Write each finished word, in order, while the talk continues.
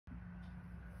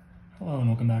Hello and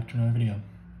welcome back to another video. In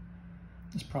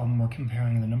this problem we're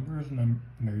comparing the number of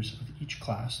members of each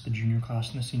class, the junior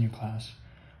class and the senior class,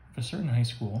 of a certain high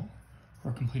school who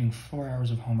are completing 4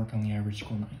 hours of homework on the average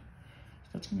school night. So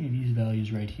that's going to be these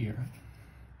values right here.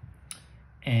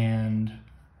 And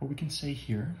what we can say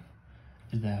here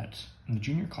is that in the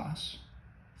junior class,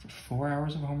 for 4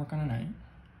 hours of homework on a night,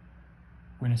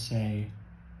 we're going to say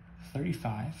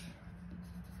 35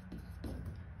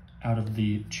 out of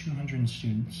the 200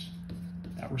 students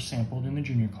that were sampled in the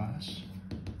junior class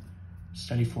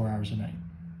study 4 hours a night,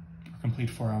 or complete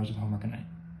 4 hours of homework a night.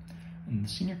 In the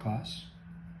senior class,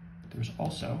 there's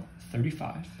also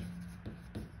 35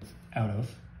 out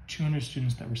of 200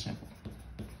 students that were sampled.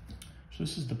 So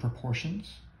this is the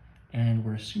proportions, and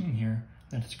we're assuming here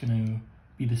that it's going to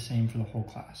be the same for the whole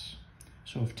class.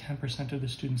 So if 10% of the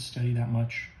students study that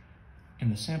much in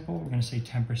the sample, we're going to say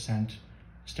 10%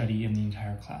 study in the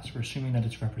entire class. We're assuming that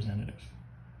it's representative.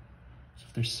 So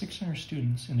if there's 600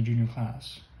 students in the junior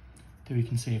class, then we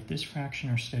can say if this fraction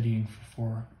are studying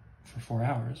for 4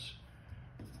 hours,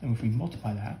 then if we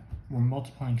multiply that, we're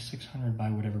multiplying 600 by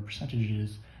whatever percentage it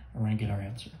is, and we're going to get our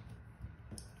answer.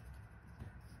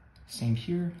 Same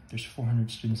here, there's 400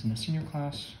 students in the senior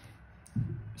class,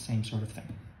 same sort of thing.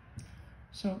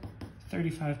 So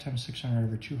 35 times 600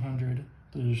 over 200,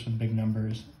 those are some big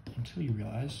numbers until you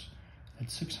realize that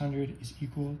 600 is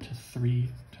equal to 3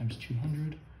 times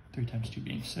 200, 3 times 2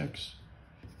 being 6,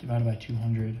 divided by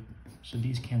 200. So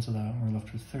these cancel out, and we're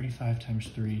left with 35 times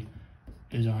 3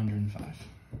 is 105.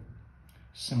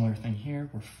 Similar thing here,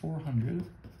 where 400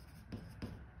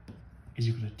 is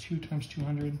equal to 2 times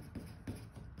 200,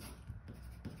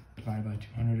 divided by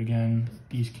 200 again.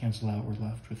 These cancel out, we're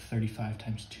left with 35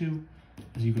 times 2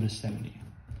 is equal to 70.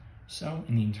 So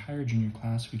in the entire junior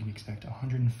class, we can expect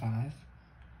 105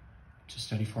 to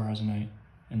study 4 hours a night.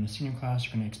 In the senior class,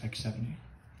 you're going to expect 70.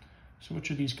 So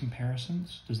which of these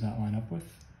comparisons does that line up with?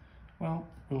 Well,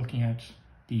 we're looking at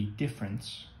the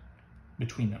difference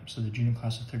between them. So the junior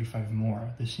class is 35 more,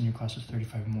 the senior class is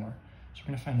 35 more. So we're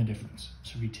going to find the difference.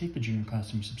 So if we take the junior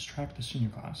class and we subtract the senior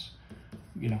class,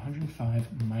 we get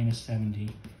 105 minus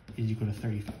 70 is equal to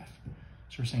 35.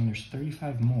 So we're saying there's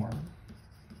 35 more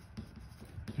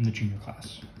in the junior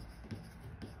class.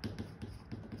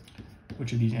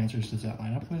 Which of these answers does that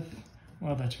line up with?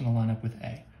 Well, that's going to line up with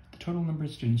A. The total number of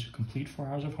students who complete 4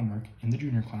 hours of homework in the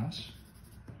junior class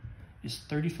is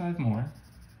 35 more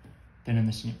than in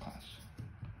the senior class.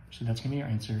 So that's going to be our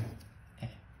answer, A.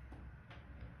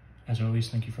 As always,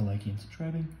 thank you for liking and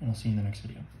subscribing, and I'll see you in the next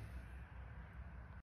video.